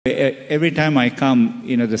Every time I come,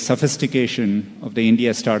 the sophistication of the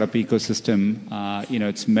India startup ecosystem,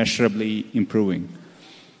 it's measurably improving.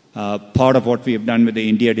 Part of what we have done with the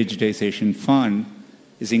India Digitization Fund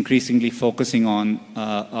is increasingly focusing on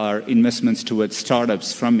our investments towards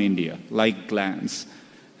startups from India, like Glance.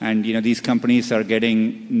 And these companies are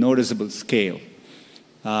getting noticeable scale.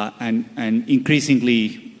 And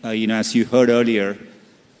increasingly, as you heard earlier,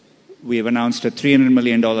 we have announced a $300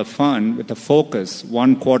 million fund with a focus.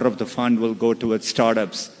 1/4 of the fund will go towards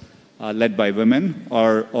startups led by women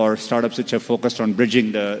or startups which are focused on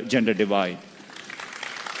bridging the gender divide.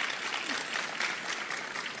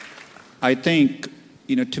 I think,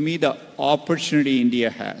 to me, the opportunity India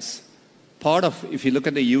has, if you look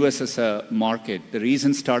at the US as a market, the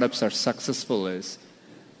reason startups are successful is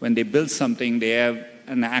when they build something, they have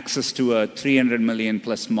an access to a 300 million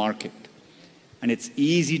plus market. And it's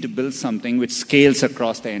easy to build something which scales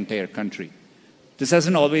across the entire country. This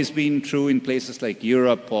hasn't always been true in places like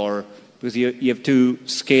Europe, because you have to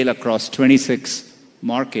scale across 26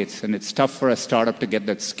 markets, and it's tough for a startup to get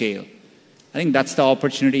that scale. I think that's the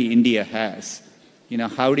opportunity India has.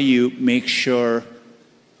 How do you make sure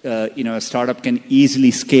a startup can easily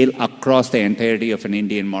scale across the entirety of an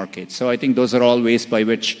Indian market? So I think those are all ways by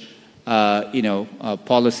which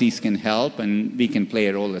policies can help, and we can play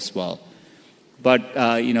a role as well. But,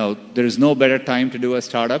 there is no better time to do a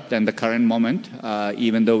startup than the current moment,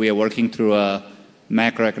 even though we are working through a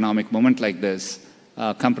macroeconomic moment like this.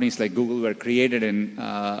 Companies like Google were created in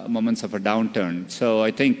moments of a downturn. So I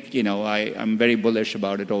think, I'm very bullish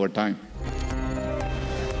about it over time.